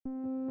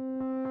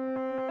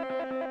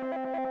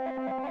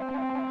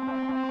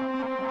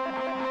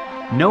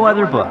No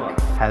other book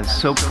has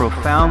so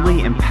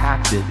profoundly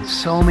impacted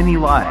so many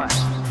lives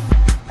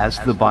as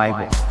the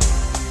Bible.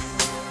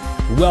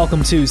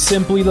 Welcome to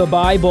Simply the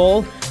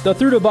Bible, the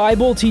Through the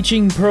Bible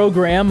teaching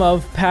program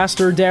of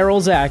Pastor Daryl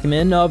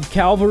Zachman of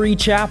Calvary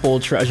Chapel,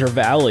 Treasure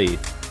Valley.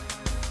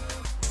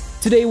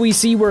 Today we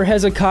see where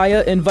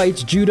Hezekiah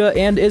invites Judah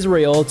and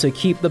Israel to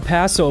keep the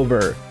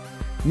Passover.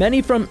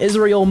 Many from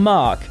Israel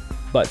mock,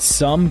 but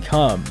some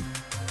come.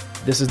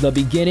 This is the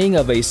beginning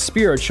of a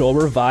spiritual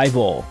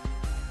revival.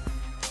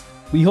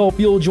 We hope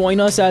you'll join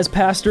us as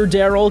Pastor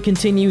Daryl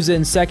continues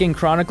in 2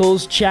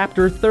 Chronicles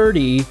chapter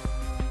 30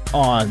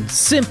 on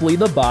Simply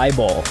the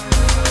Bible.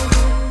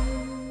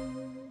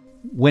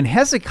 When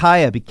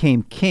Hezekiah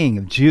became king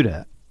of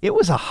Judah, it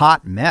was a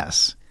hot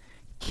mess.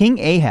 King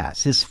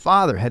Ahaz, his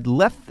father, had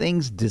left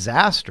things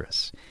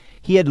disastrous.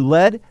 He had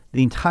led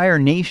the entire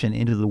nation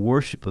into the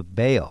worship of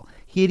Baal.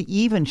 He had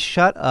even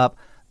shut up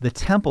the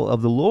temple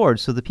of the Lord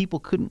so the people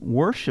couldn't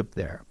worship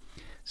there.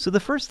 So the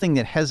first thing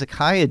that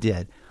Hezekiah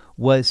did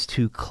was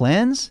to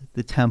cleanse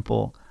the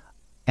temple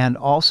and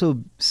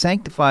also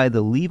sanctify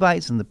the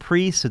Levites and the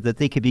priests so that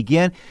they could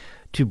begin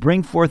to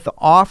bring forth the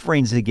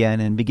offerings again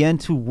and begin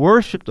to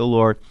worship the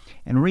Lord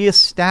and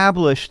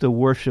reestablish the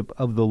worship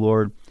of the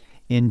Lord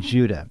in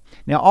Judah.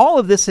 Now, all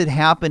of this had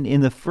happened in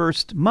the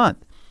first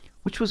month,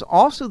 which was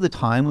also the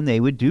time when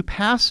they would do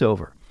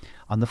Passover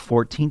on the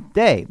 14th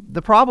day.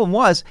 The problem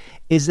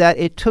is that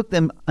it took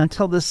them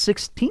until the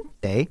 16th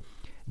day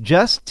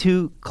just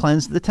to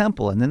cleanse the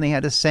temple, and then they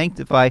had to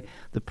sanctify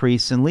the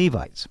priests and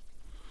Levites.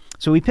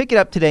 So we pick it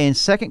up today in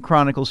 2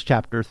 Chronicles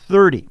chapter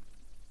 30.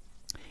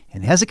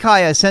 And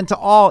Hezekiah sent to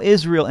all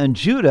Israel and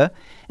Judah,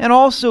 and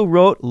also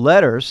wrote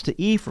letters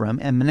to Ephraim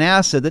and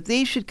Manasseh that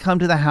they should come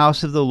to the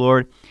house of the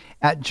Lord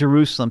at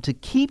Jerusalem to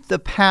keep the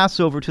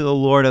Passover to the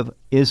Lord of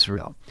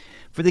Israel.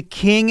 For the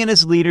king and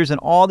his leaders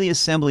and all the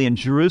assembly in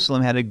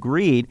Jerusalem had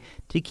agreed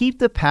to keep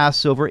the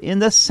Passover in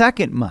the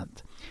second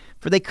month.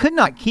 For they could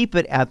not keep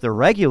it at the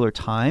regular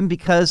time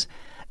because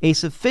a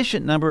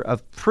sufficient number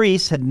of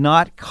priests had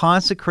not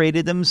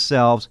consecrated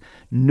themselves,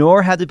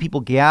 nor had the people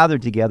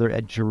gathered together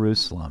at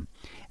Jerusalem.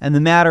 And the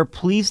matter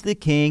pleased the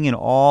king and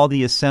all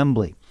the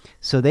assembly.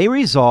 So they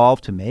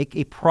resolved to make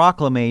a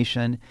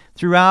proclamation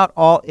throughout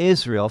all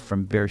Israel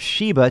from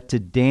Beersheba to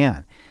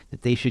Dan,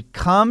 that they should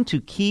come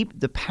to keep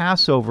the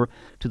Passover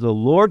to the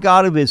Lord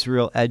God of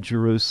Israel at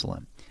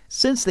Jerusalem,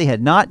 since they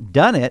had not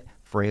done it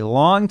for a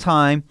long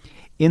time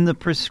in the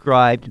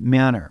prescribed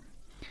manner.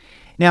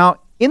 Now,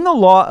 in the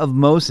law of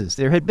Moses,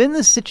 there had been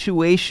this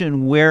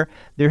situation where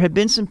there had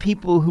been some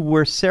people who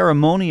were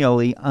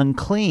ceremonially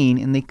unclean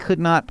and they could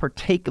not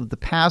partake of the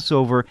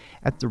Passover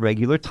at the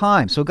regular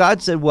time. So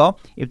God said, well,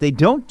 if they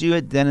don't do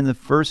it then in the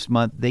first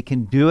month, they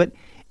can do it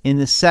in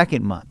the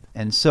second month.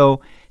 And so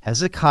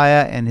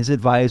Hezekiah and his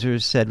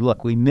advisors said,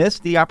 look, we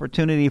missed the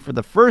opportunity for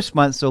the first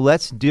month, so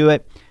let's do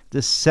it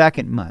the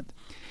second month.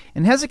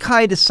 And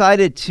Hezekiah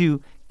decided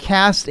to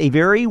cast a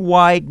very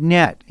wide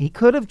net. He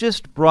could have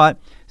just brought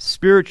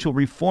spiritual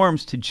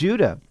reforms to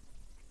Judah,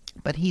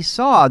 but he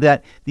saw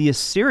that the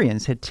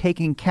Assyrians had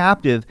taken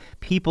captive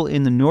people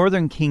in the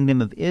northern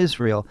kingdom of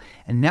Israel,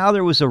 and now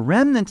there was a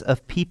remnant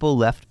of people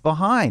left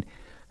behind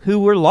who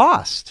were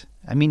lost.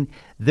 I mean,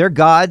 their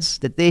gods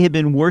that they had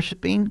been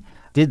worshiping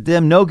did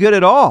them no good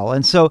at all.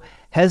 And so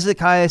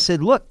Hezekiah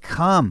said, look,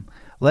 come,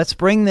 let's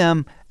bring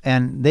them,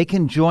 and they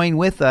can join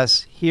with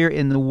us here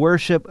in the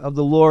worship of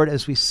the Lord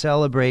as we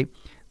celebrate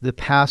the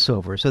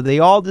Passover. So they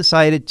all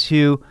decided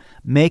to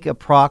make a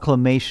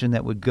proclamation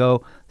that would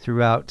go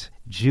throughout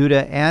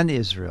Judah and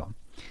Israel.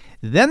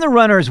 Then the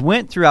runners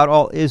went throughout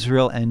all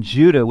Israel and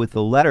Judah with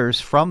the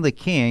letters from the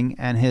king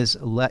and his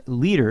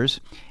leaders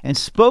and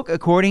spoke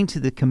according to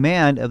the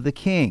command of the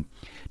king.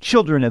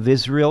 Children of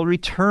Israel,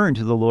 return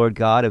to the Lord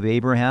God of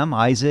Abraham,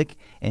 Isaac,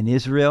 and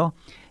Israel,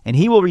 and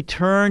he will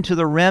return to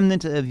the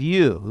remnant of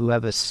you who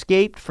have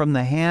escaped from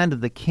the hand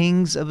of the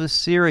kings of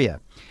Assyria.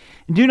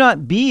 And do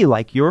not be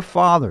like your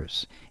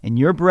fathers and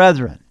your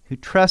brethren who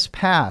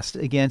trespassed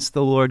against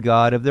the Lord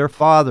God of their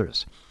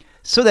fathers,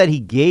 so that he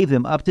gave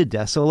them up to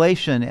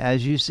desolation,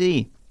 as you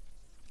see.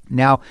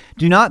 Now,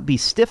 do not be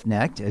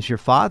stiff-necked as your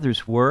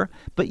fathers were,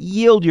 but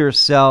yield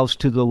yourselves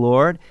to the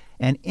Lord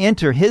and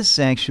enter his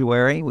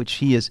sanctuary, which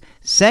he has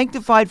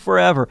sanctified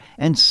forever,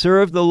 and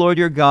serve the Lord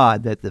your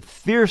God, that the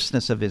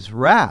fierceness of his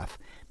wrath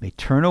may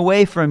turn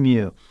away from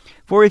you.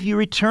 For if you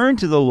return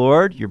to the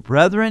Lord, your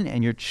brethren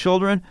and your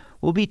children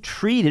will be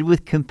treated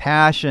with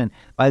compassion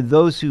by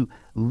those who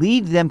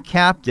lead them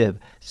captive,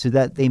 so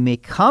that they may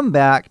come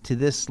back to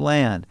this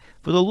land.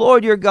 For the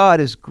Lord your God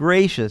is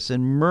gracious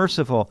and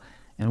merciful,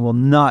 and will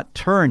not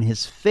turn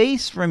his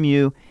face from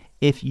you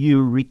if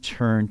you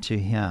return to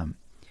him.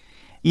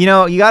 You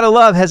know, you got to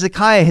love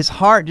Hezekiah, his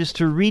heart just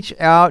to reach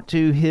out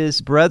to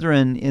his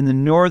brethren in the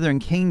northern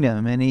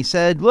kingdom. And he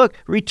said, look,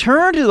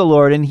 return to the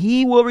Lord and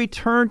he will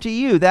return to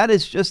you. That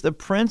is just the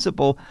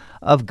principle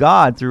of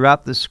God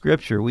throughout the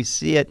scripture. We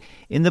see it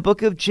in the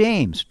book of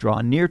James.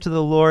 Draw near to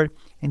the Lord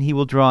and he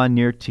will draw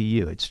near to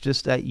you. It's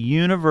just that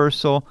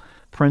universal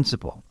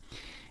principle.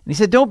 And he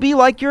said, don't be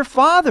like your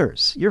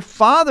fathers. Your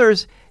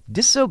fathers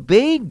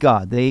disobeyed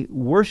God. They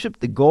worshiped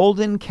the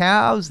golden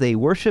calves. They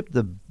worshiped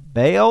the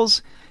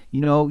Baals.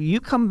 You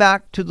come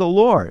back to the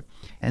Lord.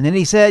 And then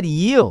he said,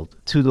 yield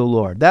to the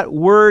Lord. That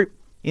word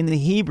in the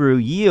Hebrew,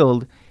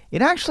 yield,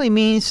 it actually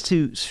means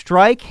to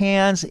strike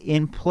hands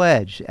in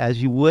pledge,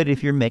 as you would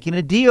if you're making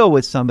a deal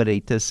with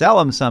somebody to sell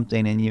them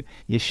something, and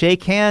you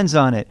shake hands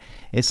on it.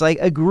 It's like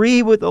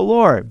agree with the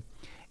Lord.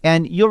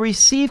 And you'll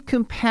receive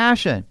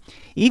compassion.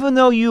 Even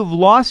though you've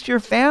lost your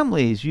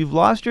families, you've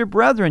lost your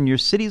brethren, your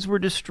cities were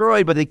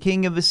destroyed by the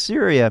king of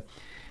Assyria,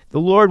 the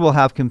Lord will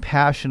have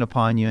compassion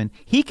upon you, and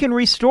he can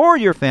restore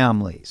your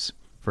families,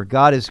 for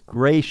God is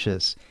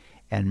gracious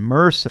and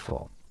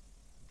merciful.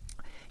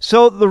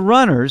 So the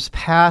runners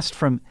passed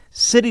from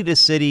city to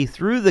city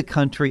through the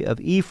country of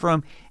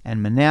Ephraim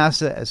and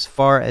Manasseh as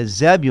far as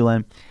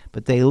Zebulun,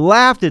 but they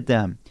laughed at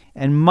them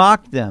and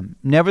mocked them.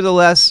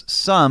 Nevertheless,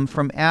 some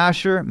from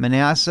Asher,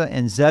 Manasseh,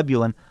 and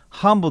Zebulun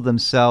humbled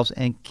themselves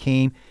and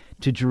came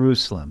to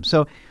Jerusalem.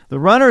 So the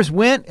runners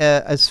went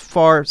as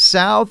far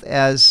south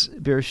as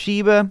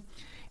Beersheba,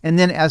 and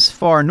then as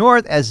far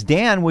north as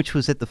Dan, which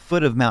was at the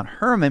foot of Mount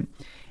Hermon,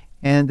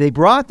 and they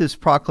brought this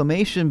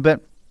proclamation,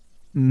 but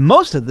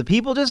most of the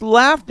people just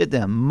laughed at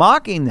them,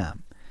 mocking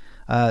them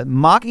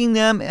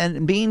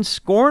and being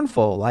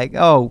scornful, like,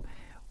 oh,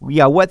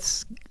 yeah,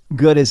 what's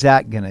good is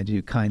that going to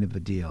do, kind of a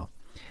deal.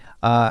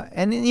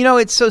 And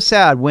it's so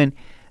sad when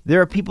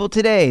there are people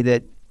today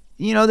that,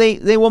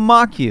 they will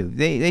mock you.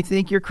 They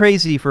think you're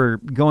crazy for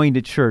going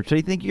to church.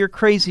 They think you're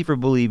crazy for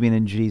believing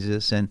in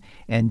Jesus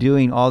and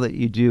doing all that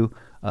you do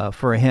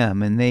for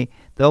him. And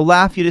they'll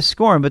laugh you to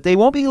scorn, but they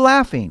won't be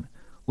laughing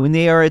when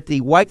they are at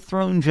the white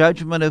throne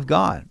judgment of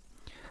God.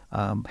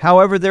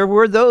 However, there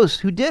were those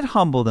who did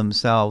humble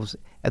themselves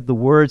at the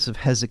words of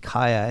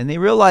Hezekiah, and they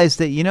realized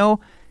that,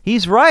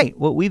 he's right.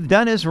 What we've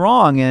done is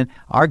wrong, and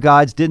our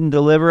gods didn't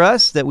deliver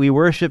us that we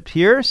worshiped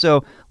here,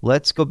 so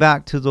let's go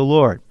back to the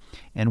Lord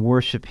and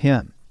worship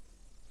him.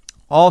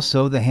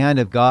 Also, the hand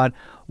of God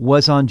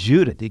was on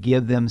Judah to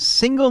give them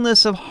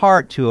singleness of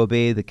heart to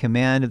obey the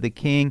command of the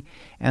king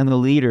and the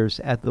leaders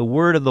at the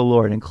word of the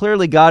Lord. And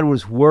clearly God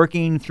was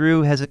working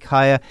through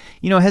Hezekiah.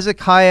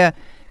 Hezekiah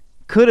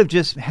could have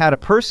just had a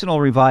personal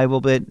revival,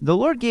 but the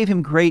Lord gave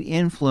him great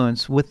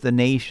influence with the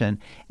nation,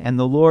 and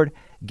the Lord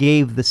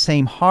gave the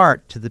same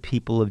heart to the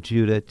people of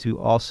Judah to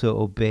also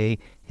obey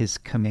his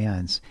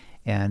commands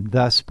and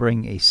thus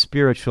bring a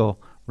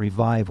spiritual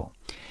revival.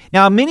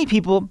 Now, many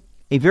people,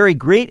 a very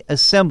great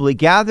assembly,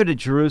 gathered at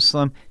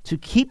Jerusalem to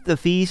keep the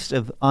feast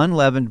of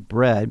unleavened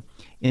bread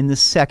in the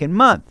second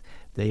month.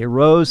 They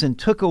arose and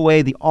took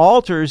away the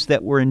altars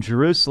that were in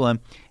Jerusalem,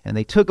 and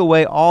they took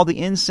away all the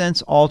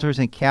incense altars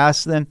and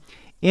cast them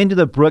into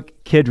the brook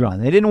Kidron.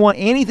 They didn't want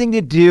anything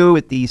to do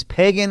with these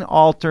pagan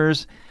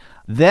altars.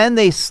 Then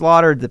they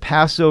slaughtered the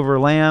Passover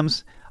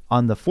lambs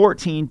on the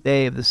 14th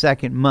day of the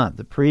second month.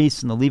 The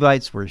priests and the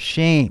Levites were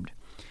ashamed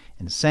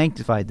and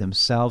sanctified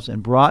themselves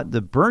and brought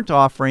the burnt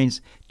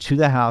offerings to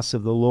the house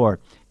of the Lord.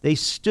 They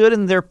stood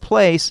in their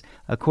place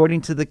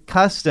according to the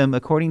custom,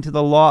 according to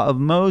the law of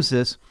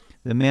Moses,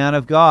 the man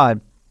of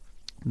God.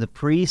 The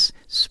priests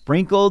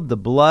sprinkled the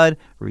blood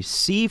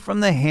received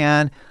from the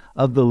hand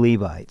of the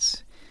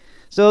Levites.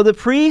 So the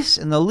priests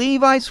and the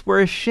Levites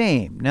were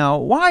ashamed. Now,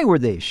 why were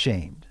they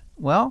ashamed?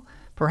 Well,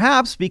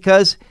 perhaps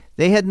because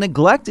they had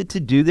neglected to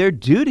do their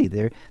duty.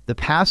 The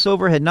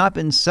Passover had not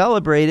been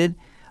celebrated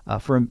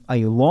for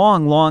a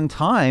long, long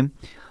time,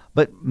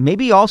 but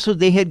maybe also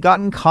they had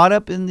gotten caught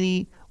up in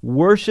the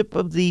worship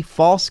of the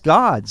false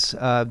gods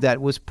that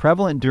was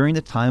prevalent during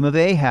the time of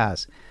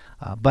Ahaz.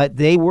 But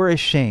they were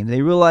ashamed.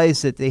 They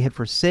realized that they had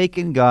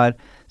forsaken God,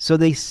 so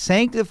they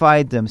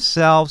sanctified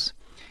themselves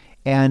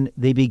and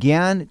they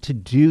began to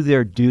do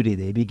their duty.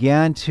 They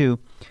began to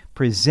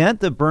present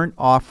the burnt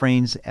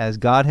offerings as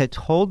God had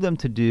told them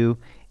to do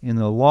in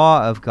the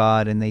law of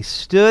God, and they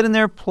stood in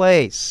their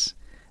place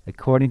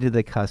according to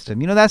the custom.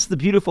 That's the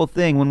beautiful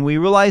thing. When we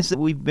realize that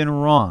we've been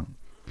wrong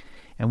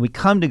and we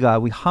come to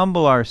God, we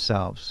humble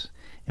ourselves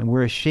and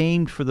we're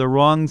ashamed for the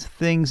wrong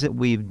things that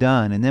we've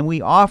done, and then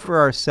we offer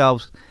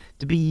ourselves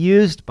to be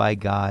used by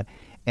God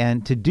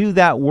and to do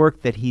that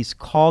work that he's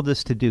called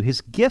us to do.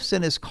 His gifts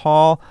and his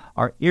call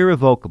are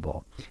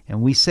irrevocable.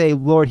 And we say,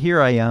 Lord,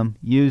 here I am,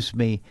 use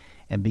me,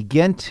 and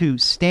begin to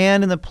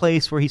stand in the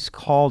place where he's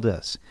called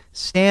us,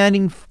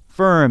 standing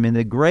firm in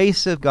the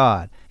grace of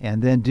God,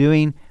 and then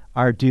doing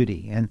our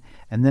duty. And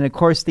then, of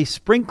course, they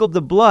sprinkled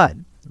the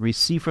blood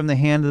received from the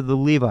hand of the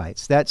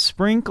Levites. That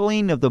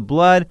sprinkling of the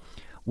blood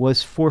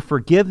was for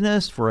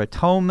forgiveness, for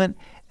atonement,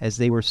 as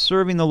they were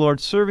serving the Lord,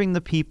 serving the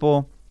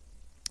people,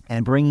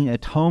 and bringing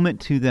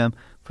atonement to them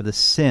for the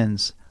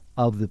sins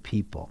of the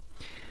people.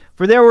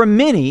 For there were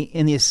many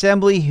in the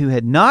assembly who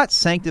had not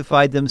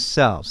sanctified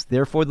themselves.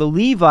 Therefore the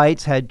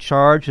Levites had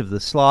charge of the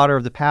slaughter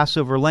of the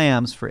Passover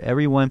lambs for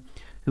everyone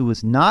who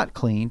was not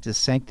clean, to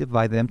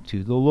sanctify them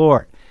to the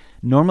Lord.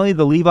 Normally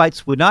the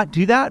Levites would not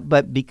do that,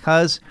 but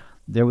because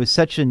there was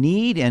such a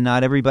need and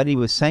not everybody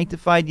was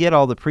sanctified yet,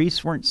 all the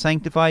priests weren't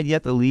sanctified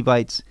yet, the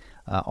Levites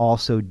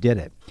also did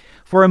it.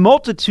 For a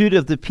multitude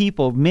of the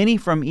people, many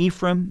from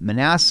Ephraim,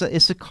 Manasseh,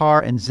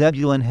 Issachar, and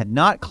Zebulun, had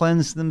not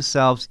cleansed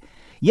themselves,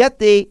 yet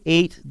they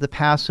ate the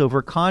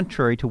Passover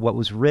contrary to what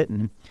was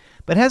written.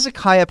 But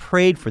Hezekiah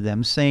prayed for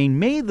them, saying,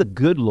 "May the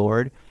good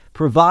Lord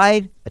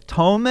provide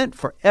atonement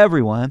for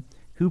everyone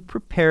who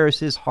prepares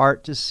his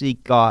heart to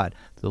seek God,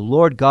 the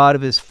Lord God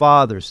of his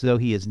fathers, though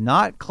he is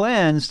not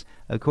cleansed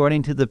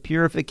according to the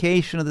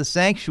purification of the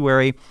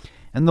sanctuary."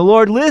 And the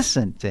Lord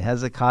listened to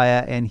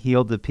Hezekiah and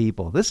healed the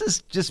people. This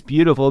is just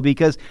beautiful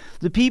because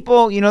the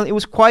people, it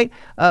was quite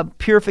a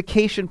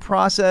purification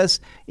process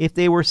if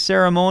they were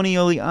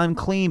ceremonially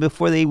unclean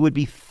before they would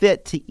be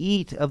fit to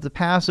eat of the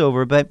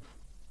Passover. But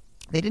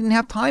they didn't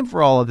have time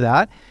for all of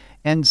that.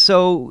 And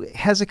so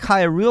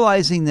Hezekiah,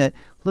 realizing that,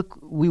 look,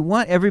 we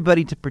want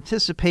everybody to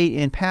participate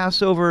in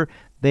Passover.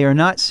 They are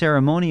not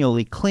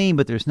ceremonially clean,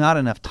 but there's not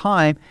enough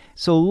time.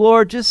 So,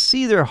 Lord, just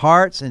see their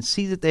hearts and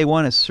see that they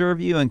want to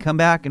serve you and come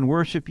back and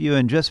worship you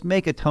and just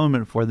make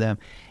atonement for them.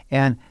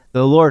 And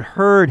the Lord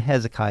heard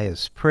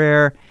Hezekiah's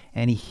prayer,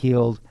 and he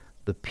healed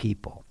the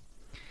people.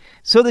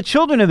 So the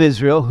children of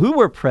Israel who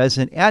were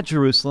present at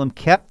Jerusalem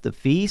kept the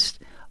feast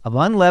of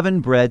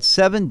unleavened bread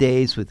 7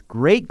 days with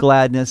great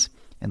gladness,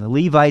 and the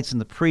Levites and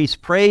the priests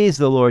praised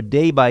the Lord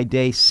day by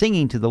day,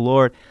 singing to the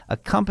Lord,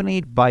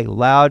 accompanied by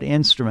loud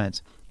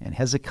instruments. And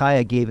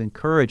Hezekiah gave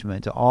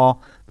encouragement to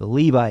all the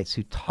Levites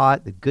who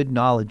taught the good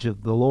knowledge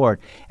of the Lord.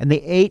 And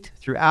they ate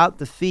throughout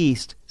the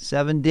feast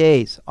 7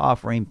 days,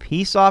 offering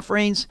peace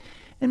offerings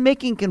and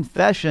making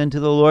confession to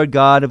the Lord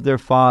God of their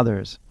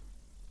fathers.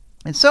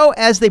 And so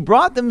as they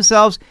brought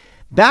themselves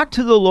back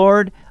to the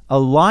Lord,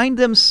 aligned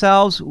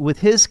themselves with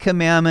his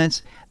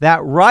commandments,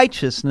 that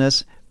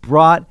righteousness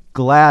brought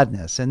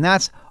gladness. And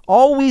that's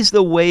always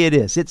the way it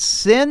is. It's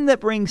sin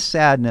that brings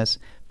sadness,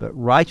 but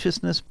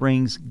righteousness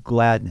brings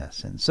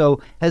gladness. And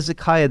so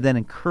Hezekiah then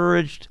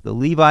encouraged the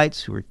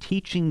Levites who were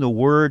teaching the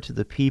word to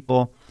the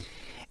people,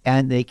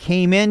 and they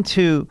came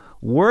into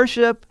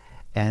worship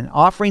and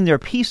offering their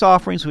peace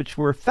offerings, which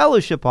were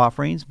fellowship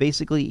offerings,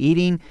 basically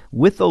eating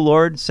with the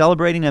Lord,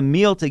 celebrating a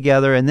meal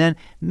together, and then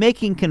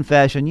making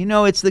confession.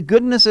 It's the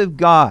goodness of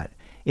God.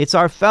 It's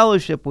our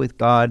fellowship with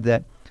God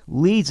that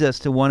leads us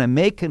to want to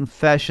make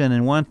confession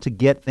and want to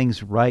get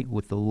things right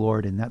with the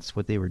Lord, and that's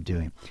what they were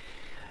doing.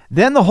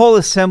 Then the whole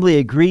assembly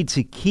agreed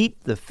to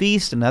keep the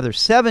feast another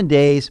 7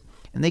 days,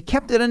 and they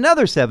kept it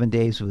another 7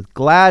 days with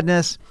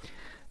gladness.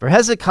 For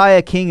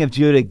Hezekiah, king of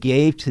Judah,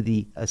 gave to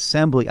the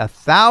assembly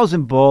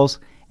 1,000 bulls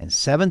and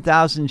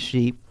 7,000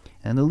 sheep,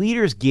 and the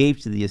leaders gave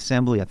to the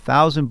assembly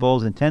 1,000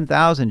 bulls and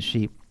 10,000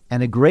 sheep,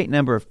 and a great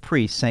number of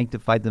priests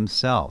sanctified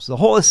themselves. The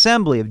whole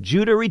assembly of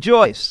Judah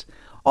rejoiced.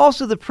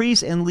 Also the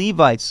priests and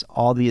Levites,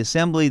 all the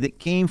assembly that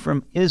came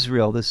from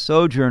Israel, the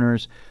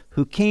sojourners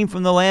who came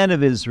from the land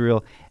of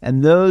Israel,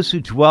 and those who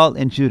dwelt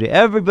in Judah.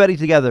 Everybody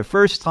together,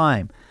 first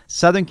time.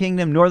 Southern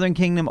kingdom, northern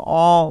kingdom,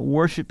 all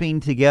worshiping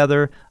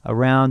together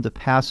around the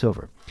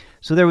Passover.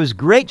 So there was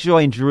great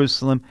joy in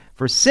Jerusalem,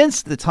 for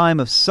since the time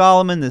of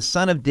Solomon, the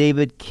son of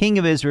David, king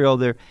of Israel,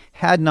 there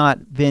had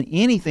not been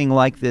anything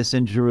like this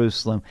in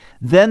Jerusalem.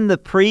 Then the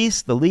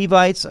priests, the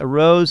Levites,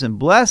 arose and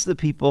blessed the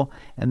people,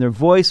 and their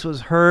voice was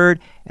heard,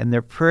 and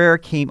their prayer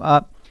came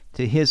up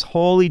to his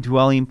holy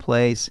dwelling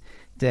place,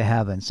 to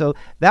heaven. So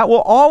that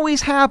will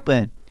always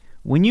happen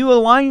when you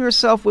align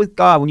yourself with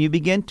God, when you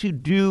begin to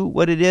do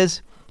what it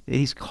is that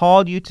he's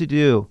called you to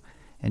do,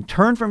 and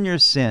turn from your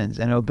sins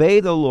and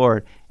obey the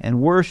Lord and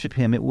worship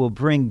him. It will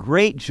bring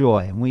great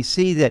joy. And we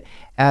see that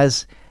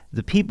as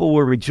the people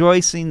were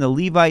rejoicing, the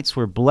Levites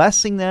were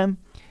blessing them,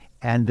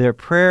 and their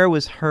prayer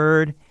was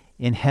heard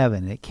in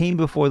heaven. It came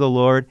before the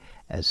Lord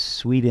as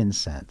sweet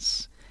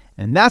incense.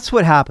 And that's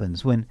what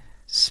happens when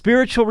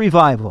spiritual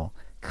revival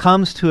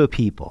comes to a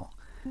people.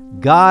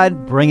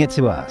 God, bring it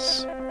to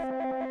us.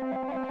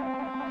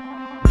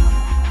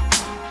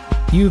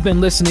 You've been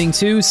listening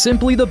to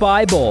Simply the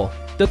Bible,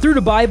 the Through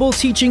the Bible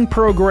teaching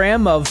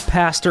program of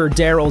Pastor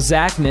Daryl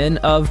Zachman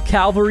of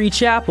Calvary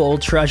Chapel,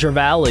 Treasure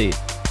Valley.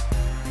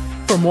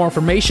 For more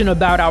information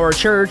about our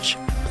church,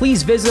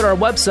 please visit our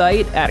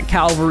website at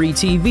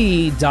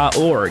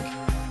calvarytv.org.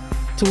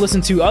 To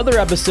listen to other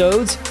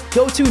episodes,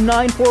 go to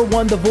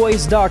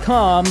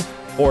 941thevoice.com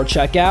or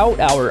check out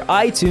our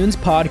iTunes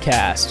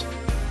podcast.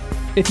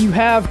 If you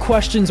have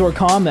questions or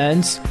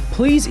comments,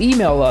 please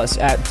email us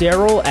at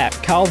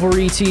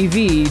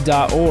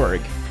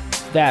daryl@calvarytv.org.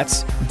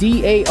 That's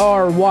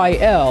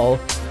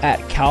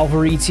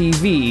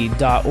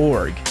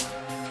DARYL@calvarytv.org.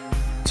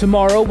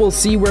 Tomorrow we'll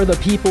see where the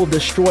people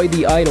destroy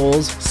the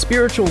idols,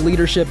 spiritual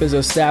leadership is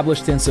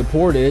established and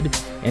supported,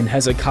 and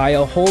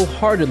Hezekiah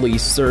wholeheartedly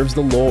serves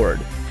the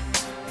Lord.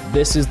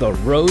 This is the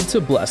road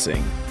to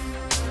blessing.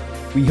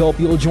 We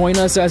hope you'll join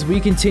us as we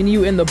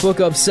continue in the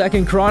book of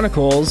 2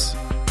 Chronicles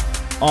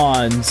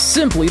on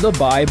Simply the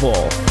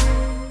Bible.